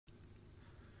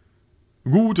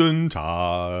Guten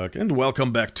Tag and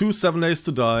welcome back to 7 Days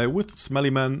to Die with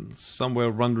Smellyman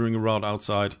somewhere wandering around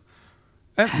outside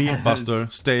and me, Buster,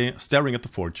 staring at the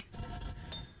forge.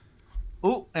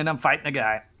 Ooh, and I'm fighting a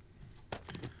guy.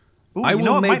 Ooh, I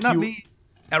will make you be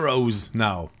arrows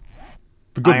now.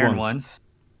 The good iron ones.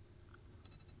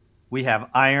 We have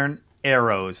iron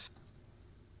arrows.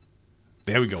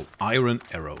 There we go, iron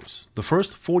arrows. The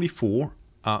first 44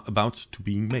 are about to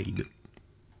be made.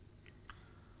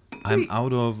 I'm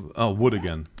out of wood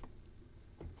again.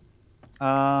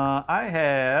 I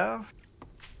have...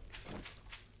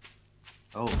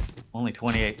 Oh, only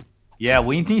 28. Yeah,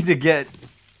 we need to get...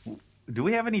 Do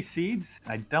we have any seeds?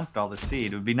 I dumped all the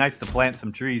seed. It would be nice to plant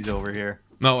some trees over here.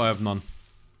 No, I have none.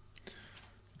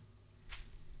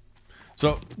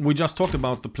 So, we just talked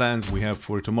about the plans we have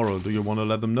for tomorrow. Do you want to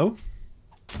let them know?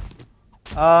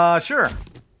 Sure.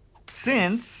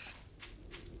 Since...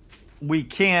 we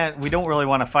don't really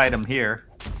want to fight them here,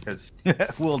 because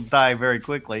we'll die very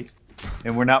quickly,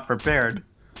 and we're not prepared.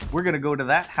 We're going to go to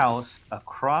that house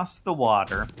across the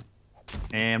water,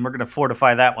 and we're going to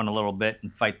fortify that one a little bit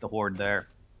and fight the horde there.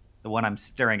 The one I'm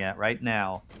staring at right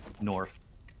now, north.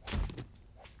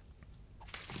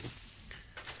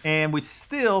 And we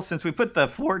still, since we put the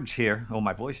forge here... Oh,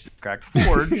 my voice just cracked.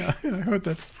 Forge. Yeah, I heard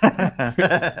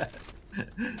that.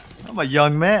 I'm a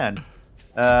young man.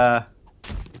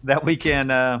 That we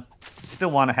can still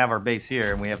want to have our base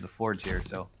here, and we have the forge here.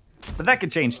 So, but that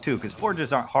could change too, because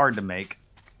forges aren't hard to make.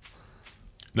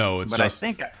 No, it's but just.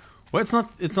 I think Well,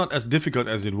 it's not as difficult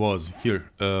as it was here.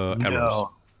 Arrows,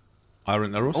 no.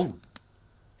 Iron arrows. Oh,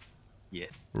 yeah.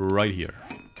 Right here.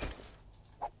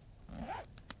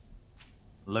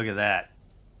 Look at that.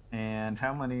 And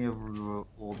how many of the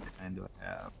old kind do I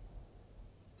have?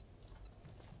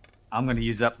 I'm going to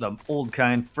use up the old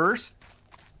kind first.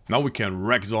 Now we can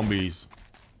wreck zombies.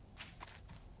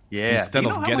 Yeah. Instead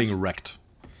of getting wrecked.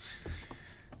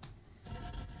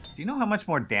 Do you know how much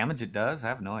more damage it does? I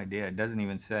have no idea. It doesn't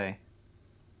even say.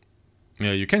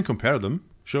 Yeah, you can compare them.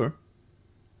 Sure.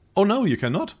 Oh no, you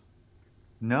cannot.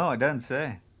 No, it doesn't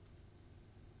say.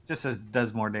 It just says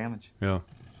does more damage. Yeah.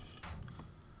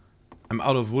 I'm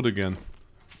out of wood again.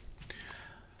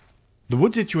 The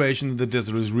wood situation in the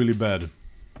desert is really bad.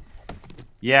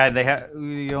 Yeah,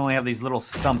 you only have these little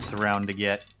stumps around to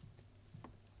get.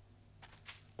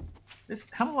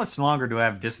 How much longer do I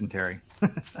have dysentery?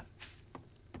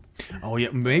 Oh yeah,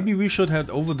 maybe we should head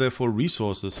over there for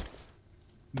resources.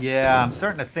 Yeah, I'm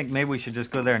starting to think maybe we should just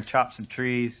go there and chop some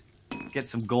trees, get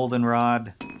some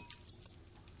goldenrod.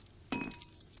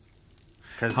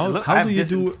 How do you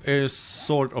do a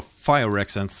sort of fire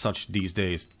axe and such these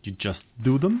days? You just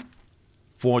do them?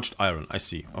 Forged iron, I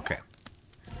see, okay.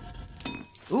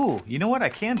 Ooh, you know what? I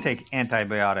can take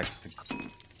antibiotics to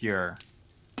cure.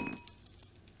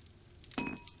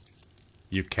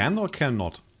 You can or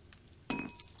cannot?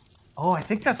 Oh, I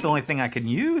think that's the only thing I can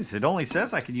use. It only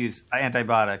says I can use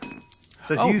antibiotics. It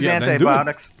says use yeah,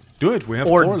 antibiotics. Do it, we have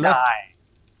or 4 die. left.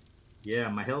 Yeah,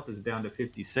 my health is down to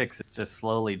 56. It's just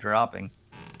slowly dropping.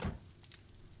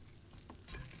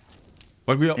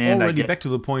 But we are already back to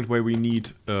the point where we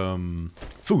need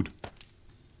food.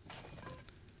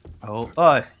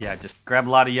 Oh, yeah, just grab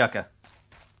a lot of yucca.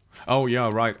 Oh yeah,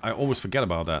 right. I always forget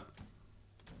about that.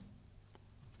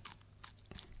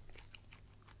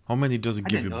 How many does it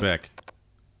give you back?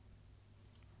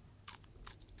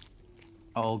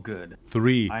 Oh, good.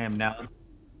 3. I am now...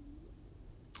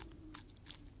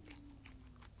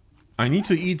 I need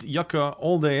to eat yucca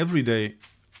all day, every day,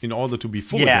 in order to be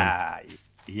full again.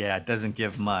 Yeah, it doesn't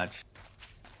give much.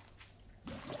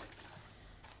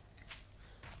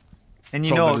 And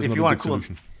you know, if you want to cool...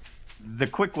 The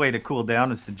quick way to cool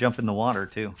down is to jump in the water,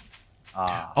 too.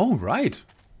 Oh, right.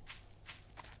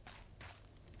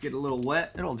 Get a little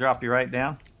wet, it'll drop you right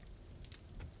down.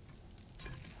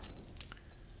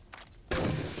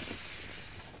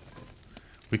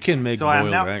 We can make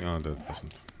boiled egg. Oh, that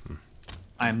doesn't.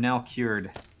 I am now cured.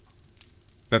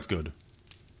 That's good.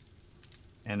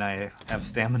 And I have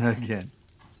stamina again.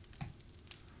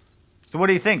 So what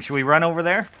do you think? Should we run over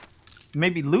there?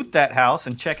 Maybe loot that house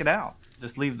and check it out.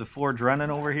 Just leave the forge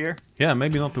running over here? Yeah,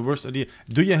 maybe not the worst idea.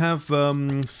 Do you have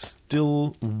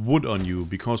still wood on you?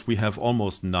 Because we have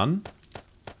almost none.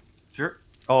 Sure.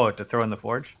 Oh, to throw in the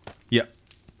forge? Yeah.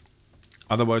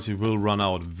 Otherwise it will run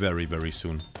out very, very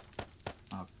soon.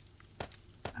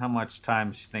 How much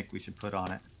time do you think we should put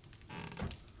on it?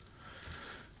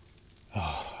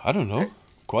 I don't know.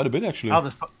 Quite a bit, actually. I'll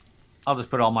just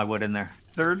put all my wood in there.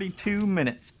 32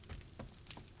 minutes.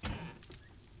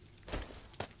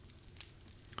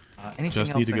 Anything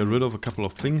Just else need to get rid of a couple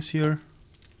of things here.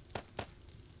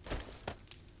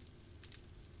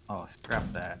 Oh, scrap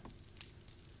that.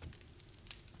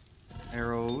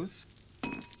 Arrows.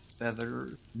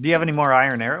 Feathers. Do you have any more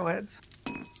iron arrowheads?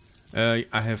 I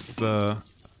have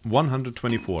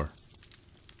 124.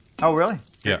 Oh, really?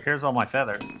 Yeah. Here's all my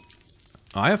feathers.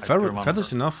 I have threw 'em on feathers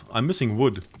the- enough. I'm missing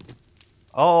wood.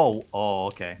 Oh,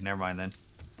 okay. Never mind then.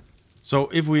 So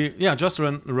if we, just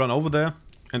run over there,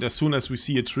 and as soon as we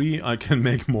see a tree, I can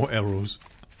make more arrows.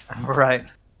 Right.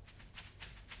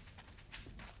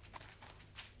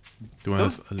 Do I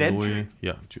Those have dead alloy? trees?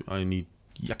 Yeah, I need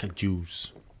yucca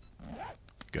juice.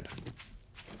 Good.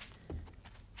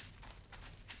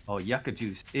 Oh, yucca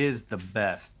juice is the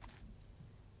best.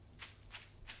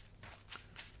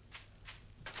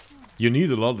 You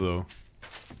need a lot though.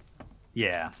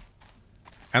 Yeah.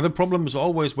 And the problem is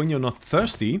always when you're not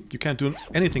thirsty, you can't do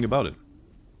anything about it.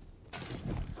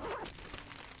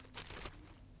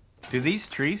 Do these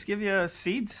trees give you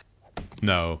seeds?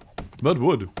 No. But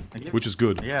wood, which is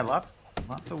good. Yeah, lots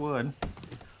of wood.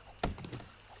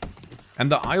 And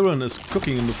the iron is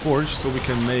cooking in the forge, so we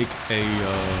can make a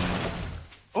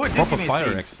Oh, it did proper give me a fire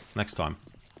seed. axe next time.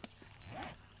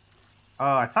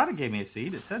 Oh, I thought it gave me a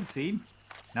seed. It said seed.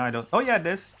 Now I don't. Oh, yeah, it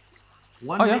is.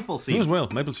 One Oh yeah, maple me seed. as well.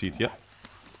 Maple seed, yeah.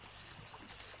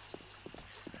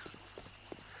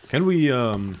 Can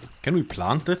we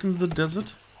plant that in the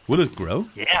desert? Will it grow?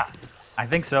 Yeah, I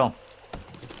think so.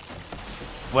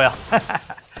 Well,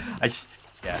 I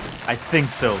think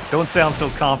so. Don't sound so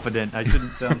confident. I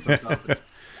shouldn't sound so confident.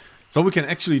 So we can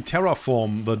actually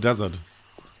terraform the desert.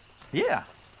 Yeah.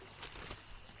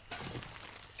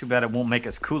 Too bad it won't make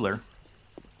us cooler.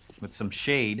 With some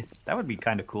shade. That would be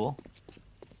kind of cool.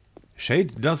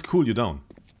 Shade does cool you down.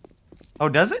 Oh,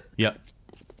 does it? Yeah.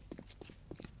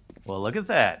 Well, look at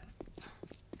that.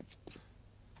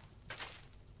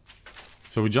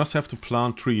 So we just have to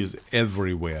plant trees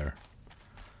everywhere.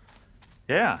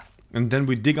 Yeah. And then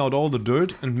we dig out all the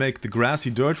dirt and make the grassy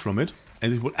dirt from it.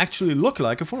 And it will actually look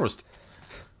like a forest.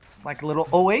 Like a little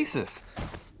oasis.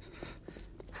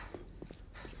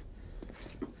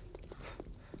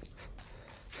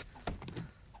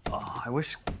 Oh, I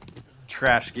wish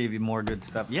trash gave you more good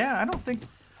stuff. Yeah, I don't think...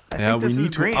 I Yeah, think we this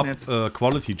need is green. to It's, up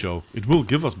quality, Joe. It will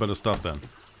give us better stuff then.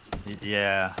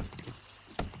 yeah.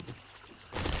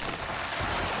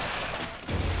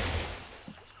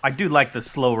 I do like the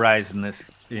slow rise in this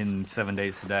in 7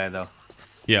 Days to Die, though.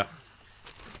 Yeah.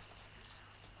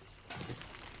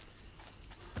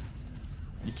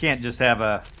 You can't just have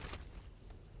a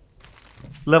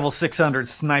level 600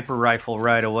 sniper rifle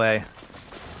right away.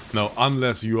 No,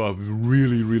 unless you are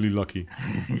really, really lucky.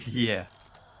 Yeah.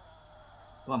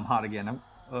 Well, I'm hot again.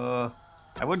 I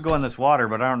would go in this water,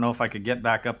 but I don't know if I could get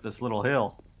back up this little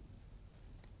hill.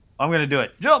 I'm gonna do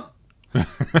it. Jump!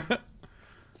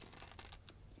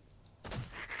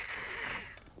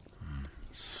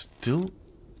 Still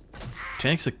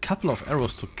takes a couple of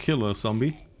arrows to kill a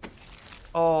zombie.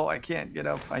 Oh, I can't get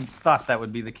up. I thought that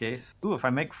would be the case. Ooh, if I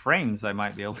make frames, I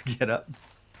might be able to get up.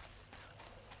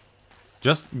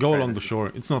 Just go Right, along this the is-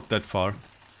 shore. It's not that far.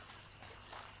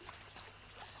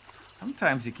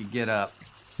 Sometimes you could get up.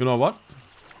 You know what?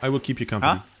 I will keep you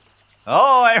company. Huh?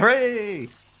 Oh, hooray!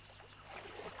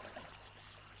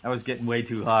 I was getting way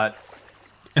too hot.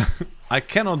 I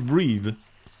cannot breathe.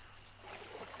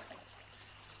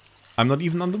 I'm not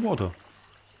even underwater.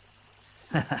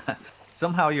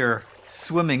 Somehow you're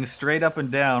swimming straight up and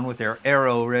down with your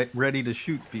arrow ready to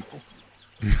shoot people.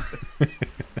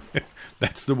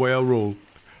 That's the way I roll.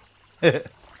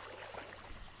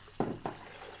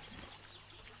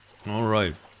 All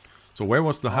right. So where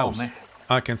was the house? man.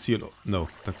 I can see it. No,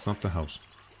 that's not the house.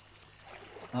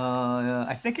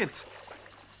 I think it's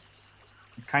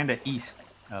kind of east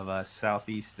of us,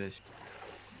 southeast-ish.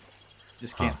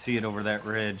 Just can't see it over that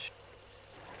ridge.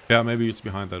 Yeah, maybe it's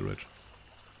behind that ridge.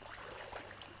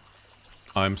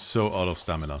 I'm so out of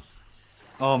stamina.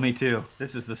 Oh, me too.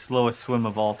 This is the slowest swim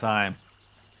of all time.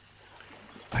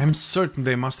 I'm certain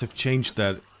they must have changed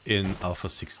that in Alpha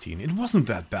 16. It wasn't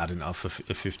that bad in Alpha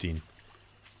 15.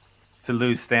 To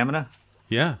lose stamina?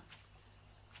 Yeah.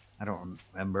 I don't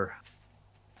remember.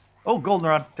 Oh,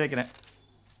 goldenrod, taking it.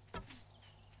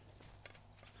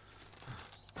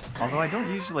 Although I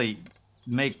don't usually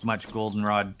make much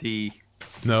goldenrod tea.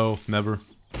 No, never.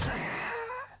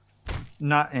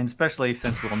 Not, and especially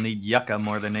since we'll need yucca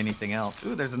more than anything else.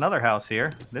 Ooh, there's another house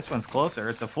here. This one's closer.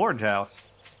 It's a forge house.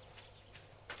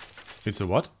 It's a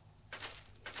what?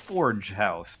 Forge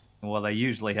house. Well, they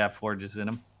usually have forges in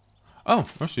them. Oh,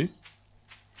 I see.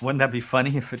 Wouldn't that be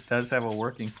funny if it does have a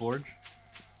working forge?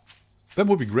 That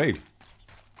would be great.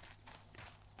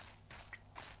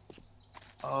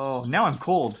 Oh, now I'm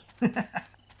cold.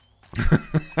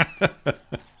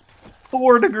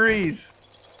 4 degrees.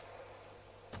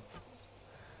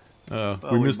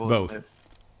 We missed both.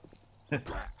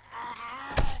 Missed.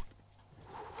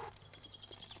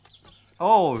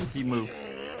 Oh, he moved.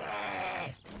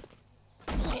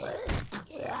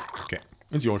 Okay,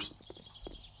 it's yours.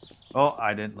 Oh,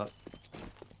 I didn't look.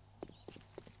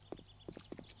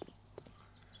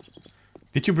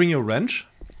 Did you bring your wrench?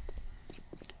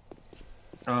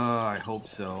 I hope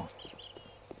so.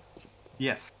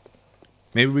 Yes.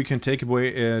 Maybe we can take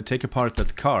apart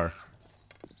that car.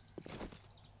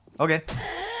 Okay.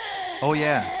 Oh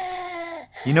yeah.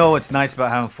 You know what's nice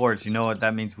about having Forge? You know what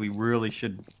that means? We really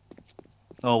should.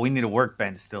 Oh, we need a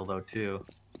workbench still though too.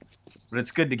 But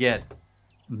it's good to get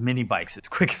mini bikes as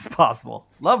quick as possible.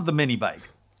 Love the mini bike.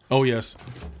 Oh yes.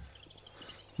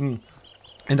 And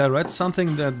I read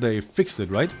something that they fixed it,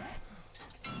 right?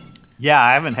 Yeah,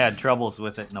 I haven't had troubles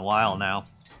with it in a while now.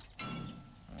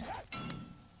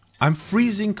 I'm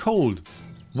freezing cold.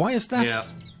 Why is that? Yeah.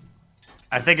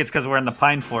 I think it's because we're in the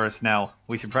pine forest now.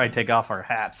 We should probably take off our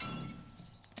hats.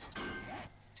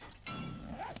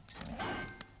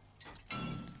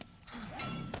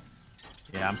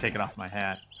 Yeah, I'm taking off my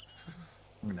hat.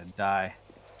 I'm gonna die.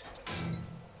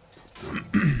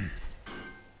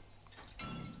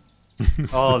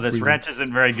 Oh, this freezing. wrench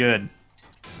isn't very good.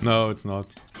 No, it's not.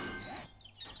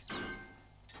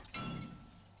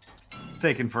 It's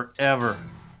taking forever.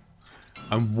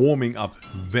 I'm warming up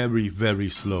very, very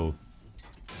slow.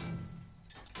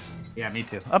 Yeah, me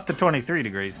too. Up to 23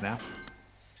 degrees now.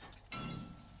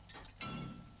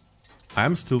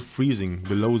 I'm still freezing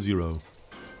below 0.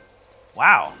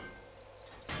 Wow.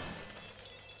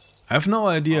 I have no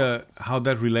idea how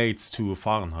that relates to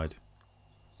Fahrenheit.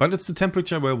 But it's the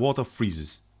temperature where water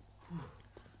freezes.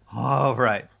 All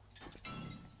right.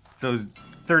 So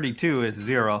 32 is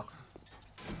 0.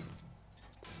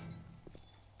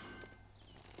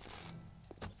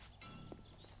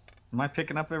 Am I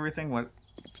picking up everything? What?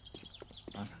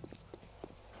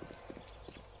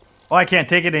 Oh, I can't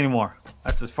take it anymore.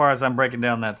 That's as far as I'm breaking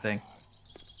down that thing.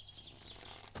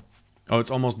 Oh,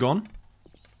 it's almost gone?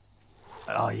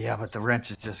 Oh, yeah, but the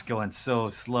wrench is just going so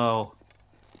slow.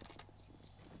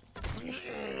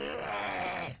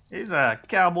 He's a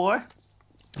cowboy.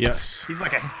 Yes. He's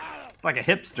like a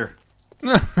hipster.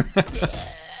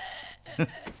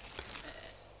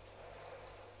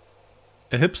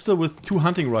 A hipster with 2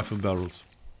 hunting rifle barrels.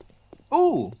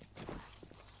 Ooh.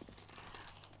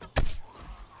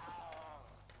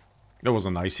 That was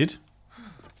a nice hit.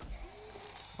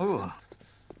 Ooh.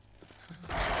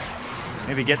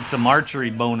 Maybe getting some archery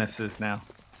bonuses now.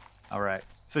 All right.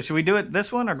 So should we do it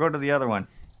this one or go to the other one?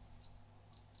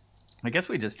 I guess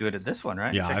we just do it at this one,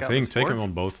 right? Yeah, Check I out think the take sport. them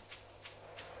on both.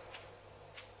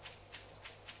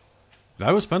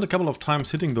 I will spend a couple of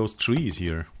times hitting those trees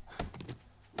here.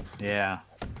 Yeah.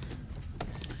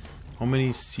 How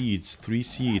many seeds? 3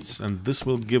 seeds. And this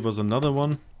will give us another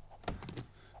one.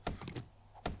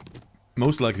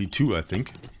 Most likely 2, I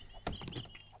think.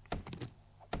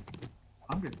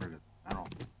 I'm getting rid of it. I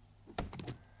don't.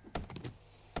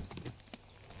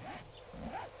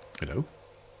 Hello?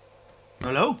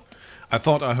 Hello? I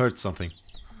thought I heard something.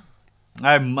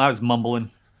 I was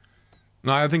mumbling.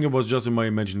 No, I think it was just in my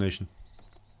imagination.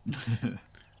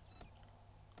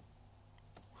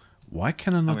 Why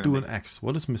can I not do an axe?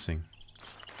 What is missing?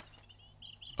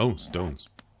 Oh, stones.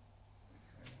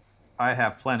 I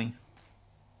have plenty.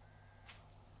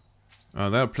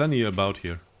 There are plenty about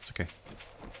here. It's okay.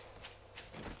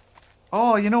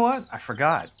 Oh, you know what? I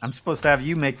forgot. I'm supposed to have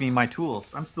you make me my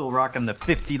tools. I'm still rocking the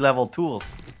 50 level tools.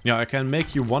 Yeah, I can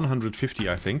make you 150,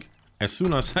 I think. As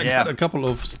soon as I Yeah. get a couple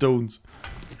of stones.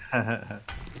 I'm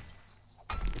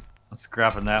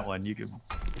scrapping that one. You can.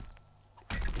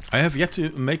 I have yet to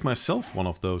make myself one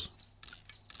of those.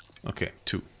 Okay,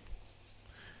 2.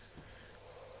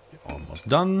 Almost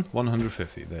done.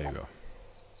 150. There you go.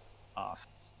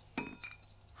 Awesome.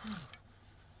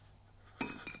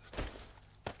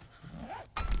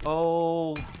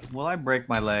 Oh, will I break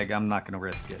my leg? I'm not going to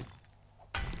risk it.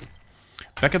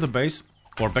 Back at the base,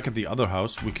 or back at the other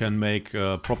house, we can make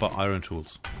proper iron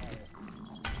tools.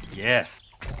 Yes.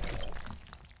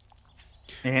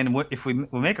 And if we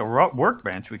make a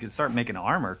workbench, we can start making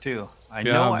armor too.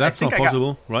 Yeah, that's I not think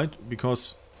possible, right?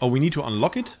 Because... Oh, we need to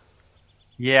unlock it?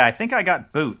 Yeah, I think I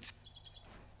got boots.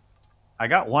 I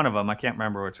got one of them. I can't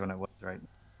remember which one it was, right?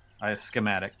 I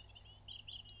schematic.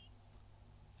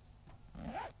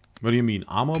 What do you mean?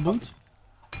 Armor boots?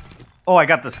 Oh, I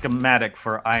got the schematic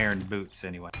for iron boots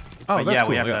anyway. Oh, But that's yeah, cool.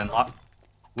 we have Yeah. to unlock.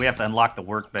 We have to unlock the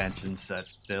workbench and such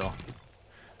still.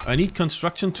 I need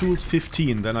construction tools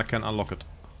 15, then I can unlock it.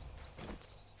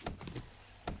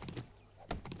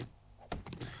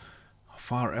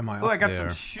 far am I Oh, up I got there?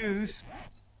 some shoes.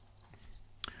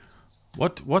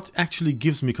 What actually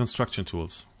gives me construction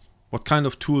tools? What kind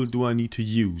of tool do I need to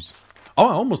use? Oh,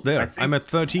 I'm almost there. I'm at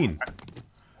 13.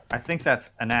 I think that's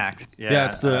an axe. Yeah,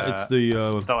 it's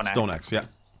the stone axe. Yeah.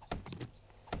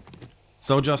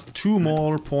 So just 2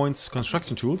 more points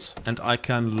construction tools, and I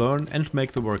can learn and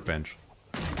make the workbench.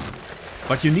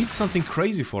 But you need something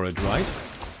crazy for it, right?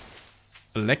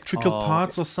 Electrical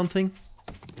parts or something?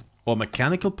 Or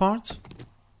mechanical parts?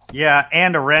 Yeah,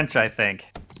 and a wrench, I think.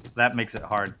 That makes it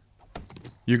hard.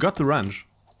 You got the wrench.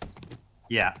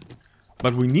 Yeah.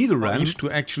 But we need a wrench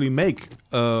to actually make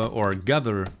or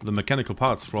gather the mechanical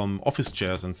parts from office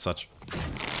chairs and such.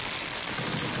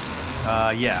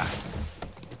 Yeah.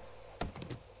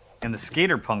 And the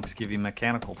skater punks give you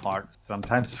mechanical parts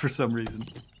sometimes for some reason.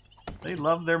 They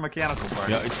love their mechanical parts.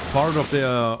 Yeah, it's part of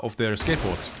their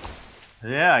skateboards.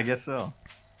 Yeah, I guess so.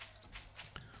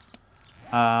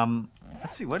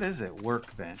 Let's see, what is it?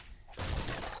 Workbench.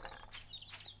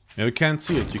 Yeah, you can't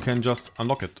see it. You can just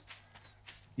unlock it.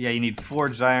 Yeah, you need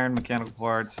forged iron, mechanical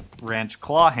parts, wrench,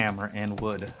 claw hammer, and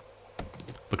wood.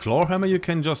 The claw hammer you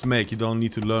can just make. You don't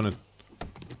need to learn it.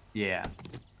 Yeah.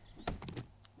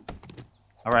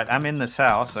 Alright, I'm in this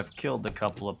house. I've killed a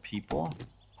couple of people.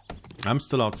 I'm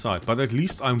still outside, but at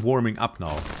least I'm warming up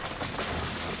now.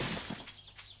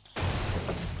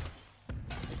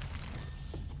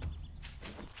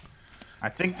 I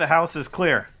think the house is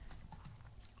clear.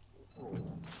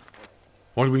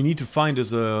 What we need to find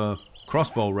is a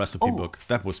crossbow recipe book.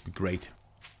 That would be great.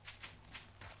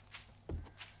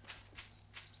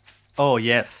 Oh,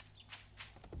 yes.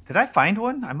 Did I find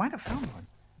one? I might have found one.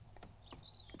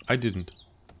 I didn't.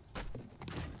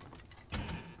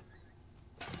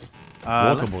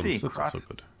 Let's Water see. bottles, that's also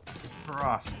good.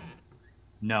 Cross.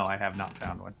 No, I have not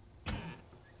found one.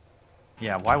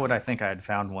 Yeah, why would I think I had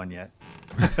found one yet?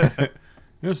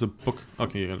 Here's a book.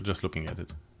 Okay, you're just looking at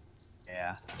it.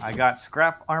 Yeah, I got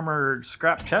scrap armor,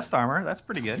 scrap chest armor. That's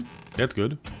pretty good. That's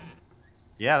good.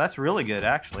 Yeah, that's really good,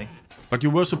 actually. But you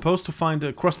were supposed to find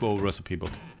a crossbow recipe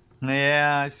book.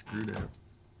 Yeah, I screwed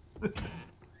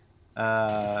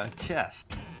up. Chest.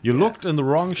 You looked in the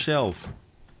wrong shelf.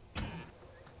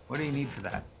 What do you need for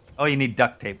that? Oh, you need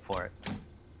duct tape for it.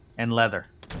 And leather.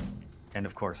 And,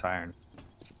 of course, iron.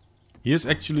 Here's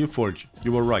actually a forge.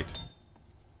 You were right.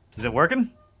 Is it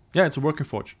working? Yeah, it's a working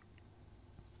forge.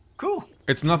 Cool.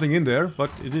 It's nothing in there,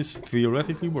 but it is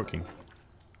theoretically working.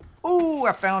 Ooh,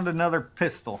 I found another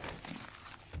pistol.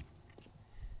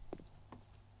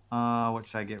 What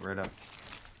should I get rid of?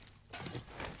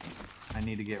 I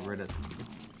need to get rid of some.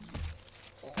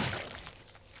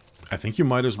 I think you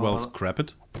might as well scrap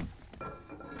it.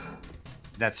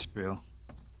 That's true.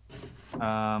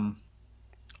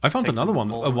 I found another one,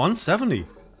 a 170.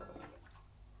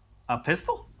 A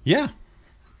pistol? Yeah.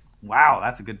 Wow,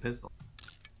 that's a good pistol.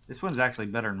 This one's actually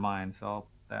better than mine, so I'll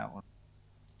put that one.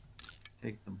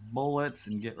 Take the bullets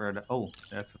and get rid of... Oh,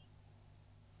 that's...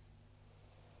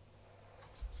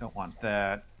 Don't want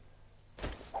that.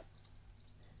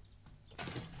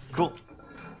 Cool.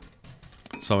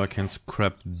 So I can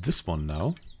scrap this one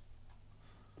now.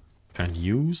 And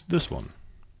use this one.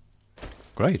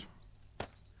 Great.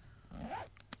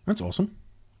 That's awesome.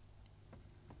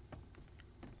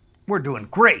 We're doing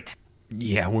great.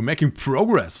 Yeah, we're making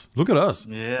progress. Look at us.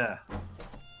 Yeah.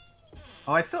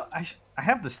 Oh, I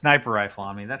have the sniper rifle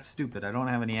on me. That's stupid. I don't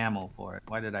have any ammo for it.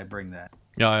 Why did I bring that?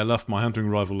 Yeah, I left my hunting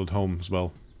rifle at home as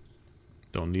well.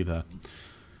 Don't need that.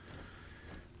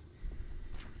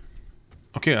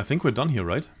 Okay, I think we're done here,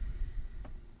 right?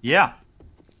 Yeah.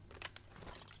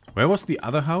 Where was the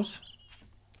other house?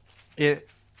 Oh,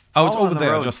 it's Follow over the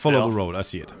there. road Just follow still. the road. I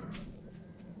see it.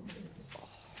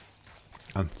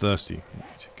 I'm thirsty.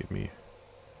 Give me.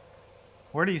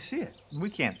 Where do you see it? We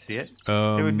can't see it.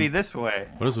 It would be this way.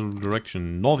 What is the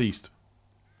direction? Northeast.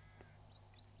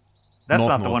 That's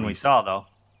not the one we Northeast. saw, though.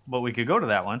 But we could go to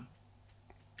that one.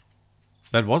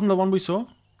 That wasn't the one we saw?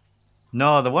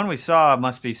 No, the one we saw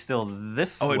must be still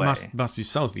this way. Oh, it must be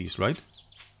southeast, right?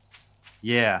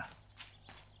 Yeah.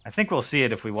 I think we'll see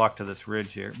it if we walk to this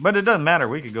ridge here. But it doesn't matter.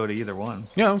 We could go to either one.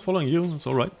 Yeah, I'm following you. It's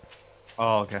all right.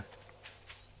 Oh, okay.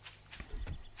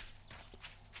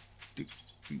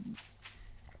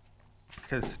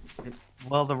 Because,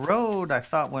 well, the road I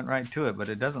thought went right to it, but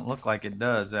it doesn't look like it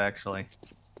does, actually.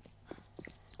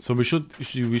 So we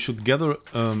should gather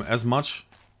as much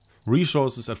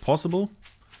resources as possible,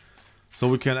 so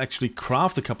we can actually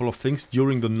craft a couple of things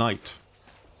during the night,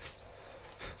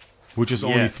 which is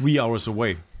only 3 hours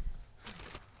away.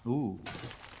 Ooh.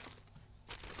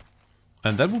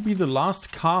 And that would be the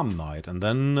last calm night, and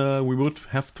then we would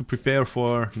have to prepare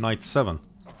for night 7.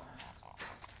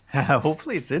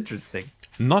 Hopefully it's interesting.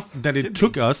 Not that it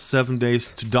took us 7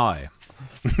 days to die.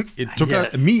 It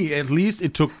took me, at least,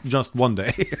 it took just 1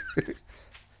 day.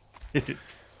 It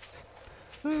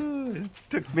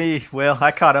took me, well,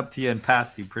 I caught up to you and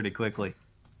passed you pretty quickly.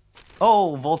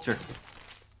 Oh, vulture.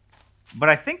 But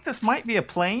I think this might be a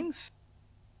plains,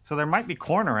 so there might be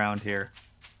corn around here.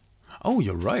 Oh,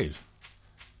 you're right.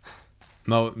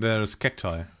 No, there's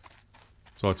cacti.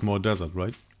 So it's more desert,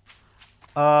 right?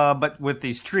 But with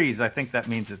these trees, I think that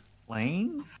means it's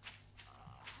plains?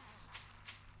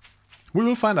 We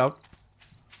will find out.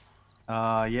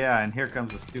 Yeah, and here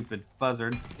comes a stupid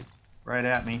buzzard right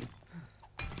at me.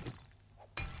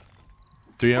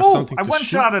 Do you have something to shoot? I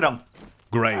one-shotted him!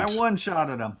 Great. I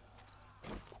one-shotted him.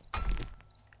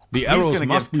 The arrows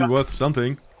must be worth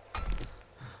something.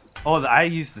 Oh, I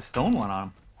used the stone one on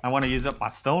him. I want to use up my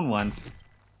stone ones.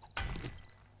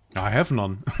 I have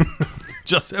none.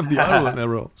 Just have the iron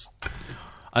arrows.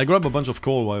 I grab a bunch of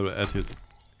coal while we're at it.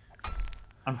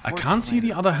 I can't see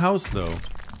the other house though.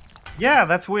 Yeah,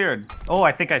 that's weird. Oh,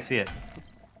 I think I see it.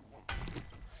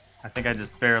 I think I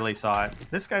just barely saw it.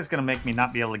 This guy's gonna make me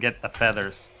not be able to get the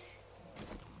feathers.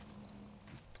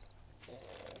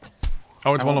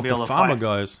 Oh, it's one of the farmer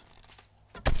guys.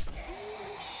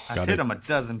 I've hit him a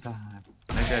dozen times.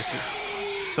 Maybe I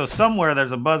should. So somewhere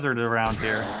there's a buzzard around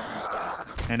here.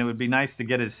 And it would be nice to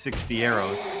get his 60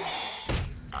 arrows.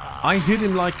 I hit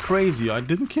him like crazy. I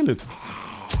didn't kill it.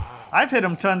 I've hit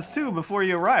him tons too before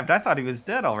you arrived. I thought he was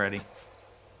dead already.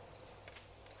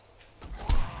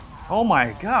 Oh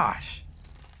my gosh.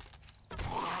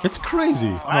 It's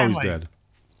crazy. Now he's dead.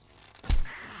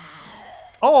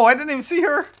 Oh, I didn't even see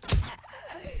her.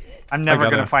 I'm never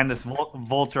going to find this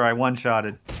vulture I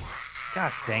one-shotted.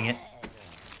 Gosh dang it.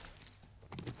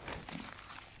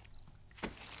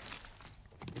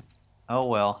 Oh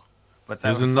well. But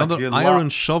there's another iron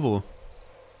shovel.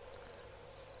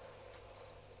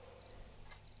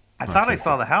 I thought I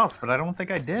saw the house, but I don't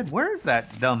think I did. Where is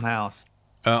that dumb house?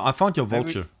 I found your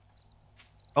vulture.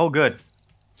 Oh, good.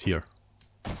 It's here.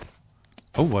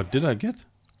 Oh, what did I get?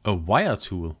 A wire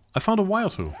tool. I found a wire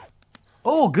tool.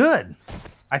 Oh, good.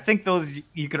 I think those,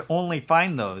 you could only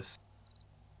find those.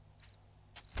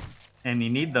 And you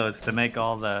need those to make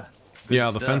all the good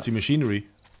stuff. The fancy machinery.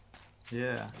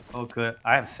 Yeah. Oh, good.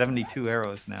 I have 72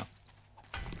 arrows now.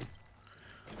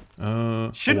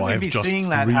 Shouldn't we be seeing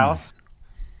that house?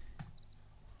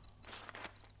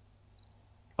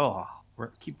 Oh,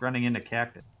 keep running into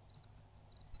cactus.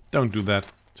 Don't do that.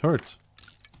 It hurts.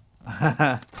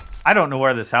 I don't know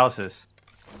where this house is.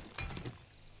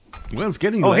 Well, it's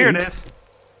getting late. Oh, here it is.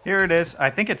 Here it is. I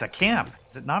think it's a camp.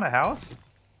 Is it not a house?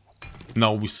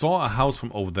 No, we saw a house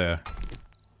from over there.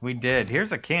 We did.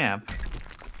 Here's a camp.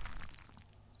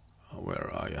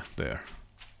 Where are you? There.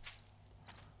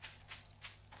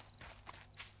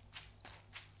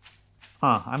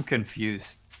 Huh, I'm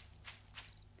confused.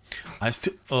 I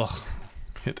still... Ugh.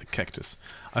 Hit a cactus.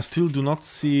 I still do not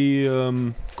see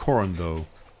corn, though.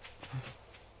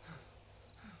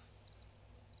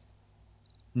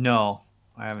 No,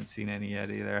 I haven't seen any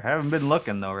yet either. I haven't been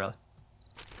looking, though, really.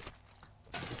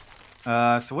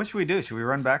 So what should we do? Should we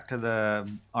run back to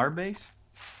our base?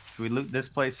 Should we loot this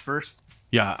place first?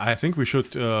 Yeah, I think we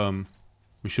should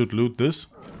loot this.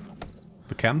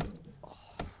 The camp.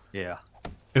 Yeah.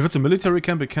 If it's a military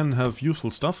camp, it can have useful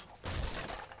stuff.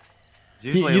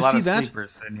 There's usually a lot of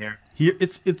sleepers in here. Here,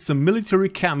 it's a military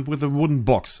camp with a wooden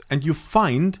box, and you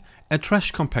find a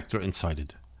trash compactor inside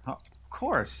it. Of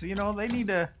course, you know they need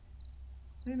to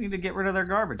get rid of their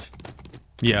garbage.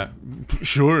 Yeah,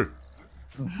 sure.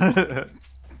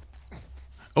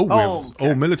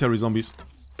 Military zombies.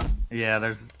 Yeah,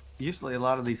 there's usually a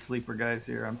lot of these sleeper guys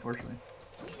here, unfortunately.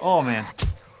 Oh man.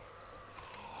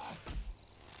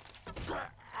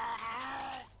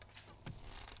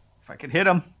 If I could hit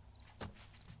him.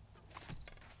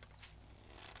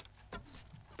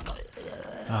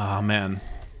 Ah, man.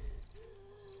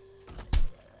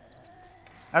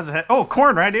 How's it? Oh,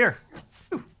 corn right here.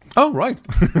 Ooh. Oh, right.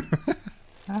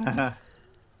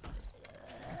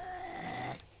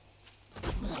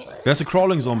 There's a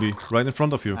crawling zombie right in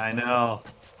front of you. I know.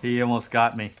 He almost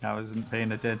got me. I wasn't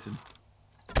paying attention.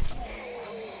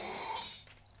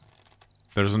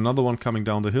 There's another one coming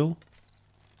down the hill.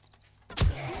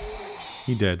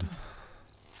 He dead.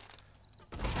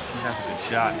 That's a good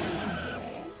shot.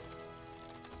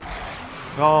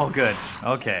 Oh, good.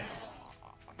 Okay.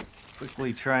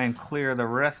 Quickly try and clear the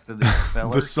rest of these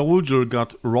fellas. The soldier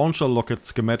got launcher locket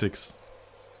schematics.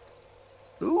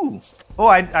 Ooh. Oh,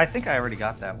 I think I already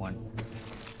got that one.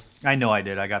 I know I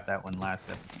did. I got that one last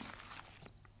episode.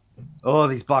 Oh,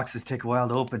 these boxes take a while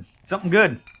to open. Something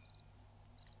good.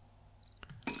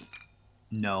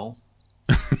 No.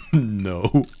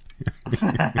 No.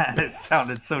 It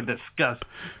sounded so disgusting.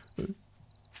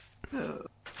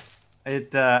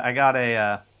 I got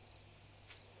a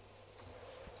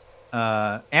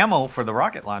ammo for the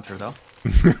rocket launcher though.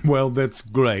 Well, that's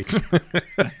great.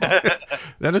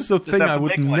 That is the thing I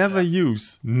would never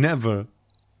use. Never.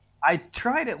 I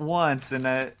tried it once,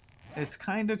 and it's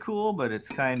kind of cool, but it's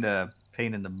kind of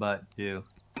pain in the butt too.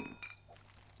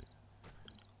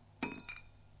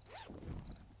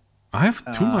 I have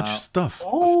too much stuff.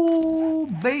 Oh,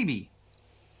 baby.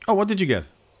 Oh, what did you get?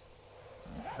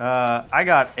 I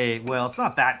got well, it's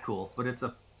not that cool, but it's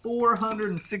a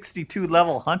 462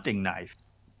 level hunting knife.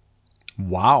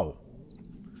 Wow.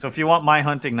 So if you want my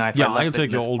hunting knife, yeah, I'll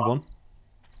take your old one.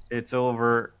 It's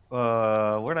over,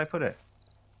 where'd I put it?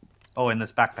 Oh, in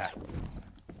this backpack.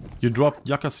 You dropped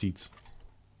yucca seeds.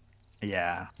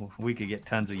 Yeah, we could get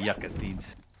tons of yucca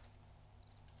seeds.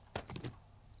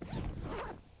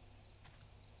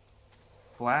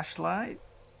 Flashlight?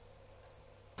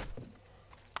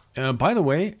 By the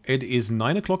way, it is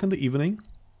 9 o'clock in the evening.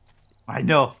 I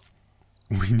know.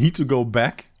 We need to go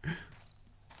back.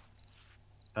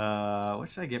 What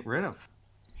should I get rid of?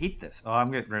 Hate this. Oh,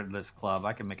 I'm getting rid of this club.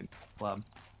 I can make a club.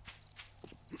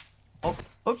 Oh,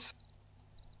 oops.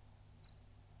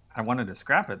 I wanted to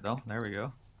scrap it, though. There we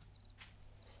go.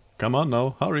 Come on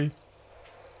now, hurry.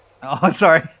 Oh,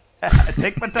 sorry.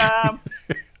 Take my time.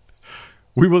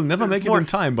 We will never make it in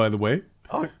time, by the way.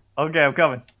 Oh, okay, I'm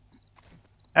coming.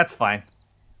 That's fine.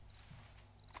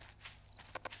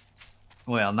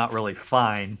 Well, not really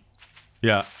fine.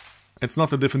 Yeah, it's not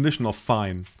the definition of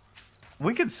fine.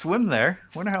 We could swim there.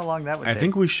 Wonder how long that would take. I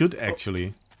think we should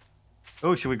actually.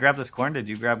 Oh, should we grab this corn? Did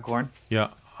you grab corn? Yeah,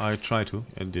 I tried to.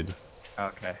 I did.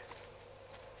 Okay.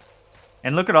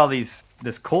 And look at all this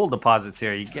coal deposits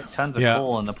here. You get tons of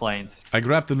coal in the plains. I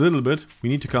grabbed a little bit. We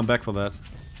need to come back for that.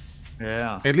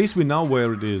 Yeah. At least we know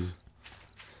where it is.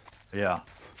 Yeah.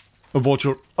 A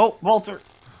vulture. Oh, vulture.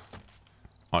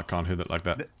 I can't hit it like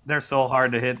that. They're so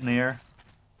hard to hit in the air.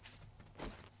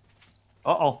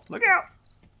 Uh-oh, look out.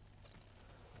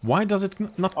 Why does it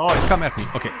not come at me?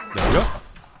 Okay, there we go.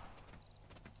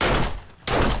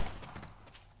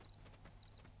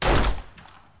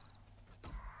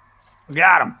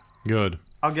 Got him. Good.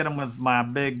 I'll get him with my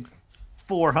big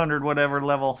 400 whatever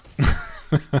level.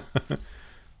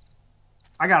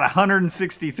 I got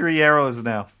 163 arrows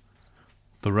now.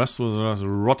 The rest was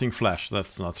rotting flesh.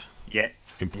 That's not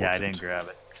important. Yeah, I didn't grab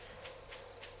it.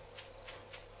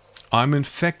 I'm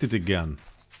infected again.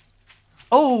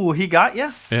 Oh, he got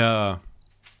you? Yeah.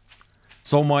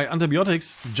 So my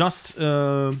antibiotics just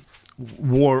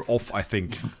wore off, I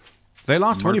think. They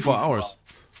last 24 hours.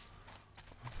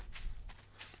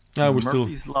 Yeah, we still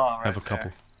have a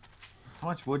couple. How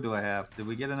much wood do I have? Did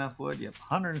we get enough wood? Yep,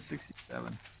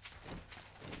 167.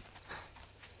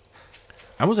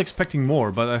 I was expecting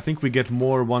more, but I think we get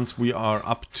more once we are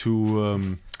up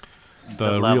to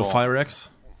the real fire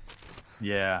axe.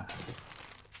 Yeah.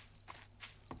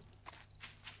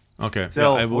 Okay,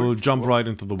 so yeah, I will jump right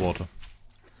into the water.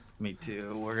 Me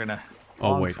too. We're gonna.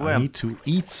 Oh wait, swim. I need to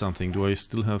eat something. Do I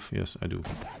still have? Yes, I do.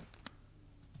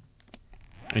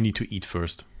 I need to eat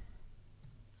first.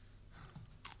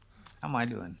 How am I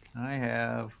doing? I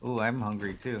have. Oh, I'm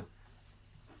hungry too.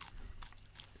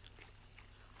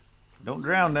 Don't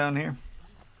drown down here.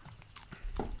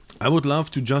 I would love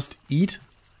to just eat,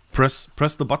 press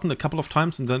the button a couple of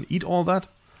times, and then eat all that.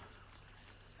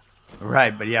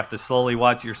 Right, but you have to slowly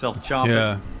watch yourself chomp it.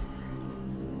 Yeah.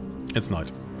 It's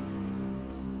night.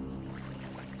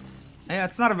 Yeah,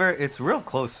 it's not a very... It's a real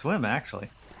close swim,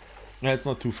 actually. Yeah, it's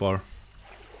not too far.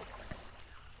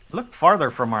 Look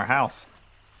farther from our house.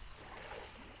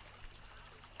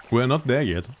 We're not there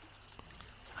yet.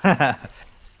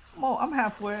 Well, I'm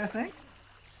halfway, I think.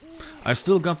 I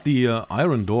still got the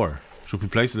iron door. Should we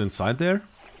place it inside there?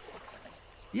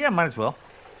 Yeah, might as well.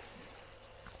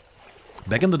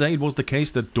 Back in the day, it was the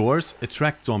case that doors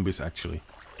attract zombies, actually.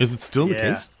 Is it still the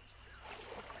case?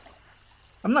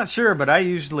 I'm not sure, but I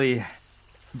usually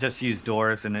just use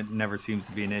doors, and it never seems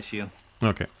to be an issue.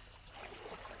 Okay.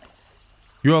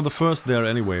 You are the first there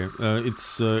anyway.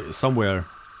 It's somewhere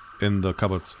in the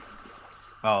cupboards.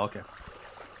 Oh, okay.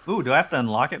 Ooh, do I have to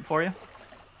unlock it for you?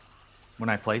 When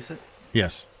I place it?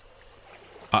 Yes.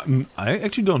 I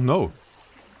actually don't know.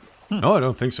 No, I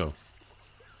don't think so.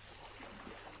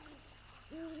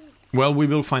 Well, we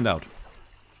will find out.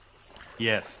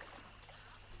 Yes.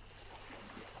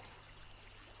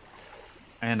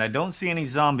 And I don't see any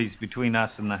zombies between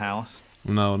us and the house.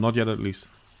 No, not yet at least.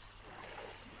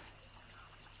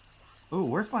 Ooh,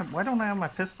 where's my... Why don't I have my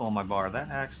pistol on my bar? That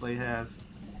actually has...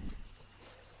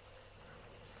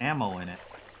 ammo in it.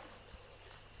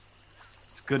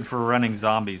 It's good for running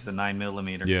zombies, the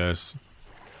 9mm. Yes.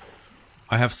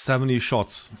 I have 70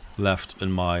 shots left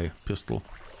in my pistol.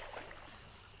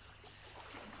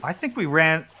 I think we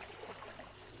ran...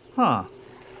 Huh.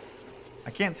 I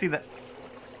can't see that.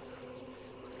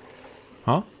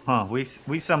 Huh? Huh,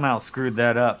 we somehow screwed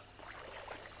that up.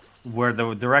 Where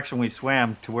the direction we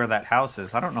swam to where that house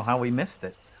is. I don't know how we missed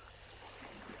it.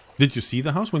 Did you see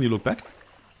the house when you look back?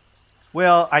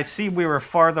 Well, I see we were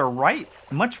farther right.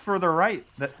 Much further right.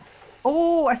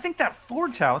 Oh, I think that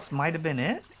forge house might have been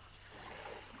it.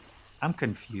 I'm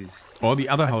confused. Or the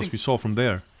other house we saw from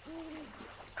there.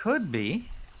 Could be.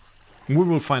 We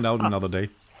will find out another day.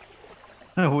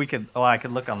 We could. Oh, I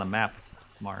could look on the map,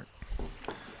 Mark.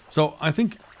 So I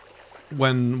think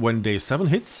when day 7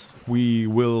 hits, we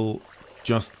will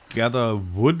just gather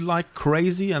wood like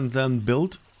crazy and then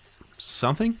build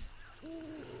something.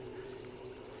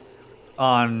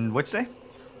 On which day?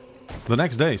 The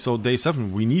next day. So day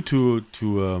 7, we need to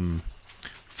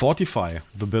fortify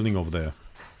the building over there.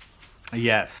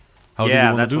 Yes. How do you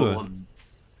want to do that?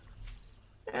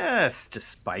 Yes, just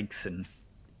spikes and...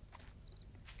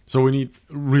 So we need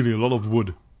really a lot of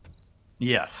wood.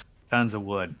 Yes, tons of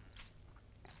wood.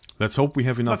 Let's hope we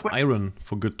have enough iron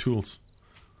for good tools.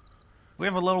 We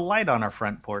have a little light on our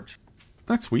front porch.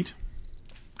 That's sweet.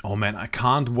 Oh man, I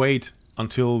can't wait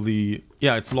until the...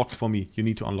 Yeah, it's locked for me. You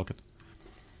need to unlock it.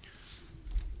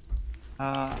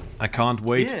 I can't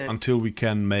wait until we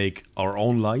can make our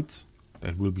own lights.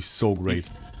 That will be so great.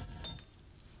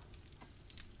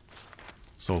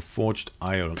 So, forged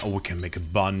iron. Oh, we can make a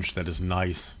bunch. That is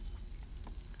nice.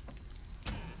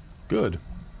 Good.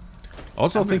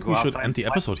 Also, I think we should end the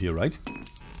episode here, right?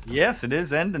 Yes, it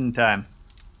is ending time.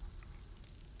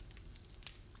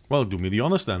 Well, do me the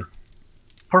honors then.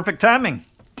 Perfect timing.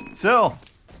 So,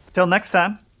 till next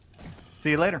time.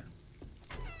 See you later.